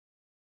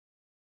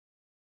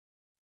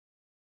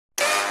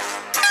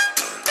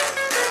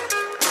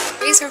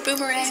Razor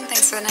Boomerang,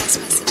 thanks for the nice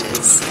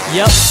messages.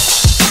 Yup,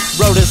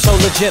 wrote it so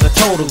legit, I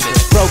told him it.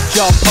 Broke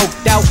jaw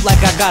poked out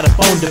like I got a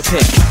bone to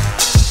pick.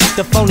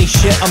 The phony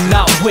shit I'm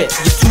not with,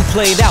 you're too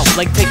played out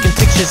like taking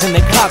pictures in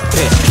the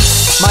cockpit.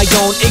 My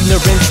own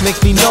ignorance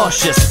makes me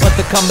nauseous, but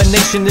the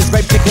combination is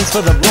ripe pickings for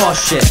the raw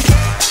shit.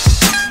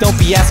 Don't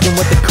be asking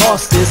what the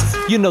cost is,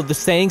 you know the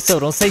saying, so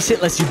don't say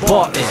shit less you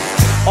bought it.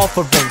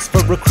 Offerings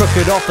for a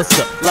crooked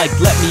officer, like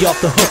let me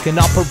off the hook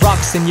and I'll put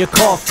rocks in your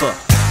coffer.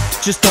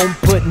 Just don't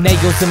put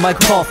nails in my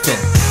coffin.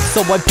 So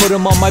I put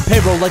him on my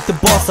payroll like the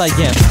boss I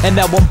am. And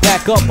now I'm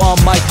back up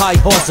on my high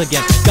horse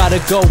again.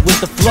 Gotta go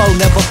with the flow,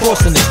 never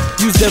forcing it.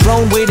 Use their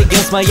own weight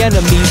against my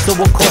enemies, so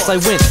of course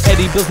I win.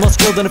 Eddie Bill's more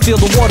skilled than a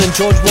field of war than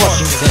George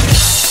Washington.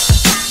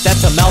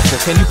 That's a mouthful,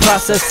 can you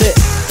process it?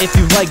 If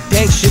you like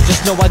dank shit,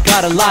 just know I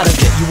got a lot of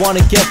it. You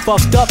wanna get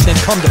fucked up, then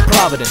come to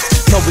Providence.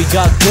 So we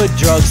got good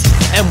drugs,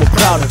 and we're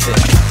proud of it.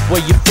 Where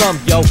you from,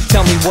 yo?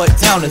 Tell me what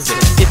town is it?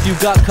 If you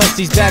got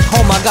custies back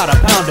home, I got a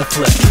pound to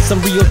flip.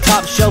 Some real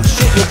top shelf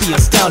shit you'll be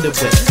astounded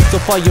with.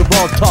 So far you're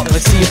all talk,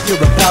 let's see if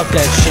you're about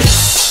that shit.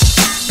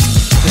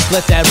 Just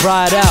let that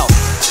ride out.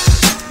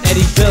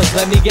 Eddie Bills,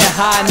 let me get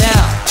high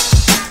now.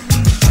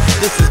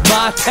 This is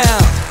my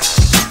town.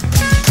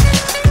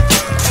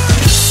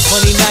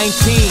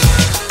 2019,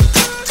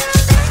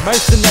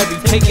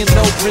 mercenary, taking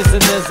no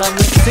prisoners on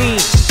the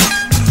scene.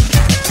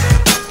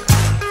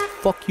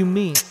 Fuck you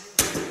mean?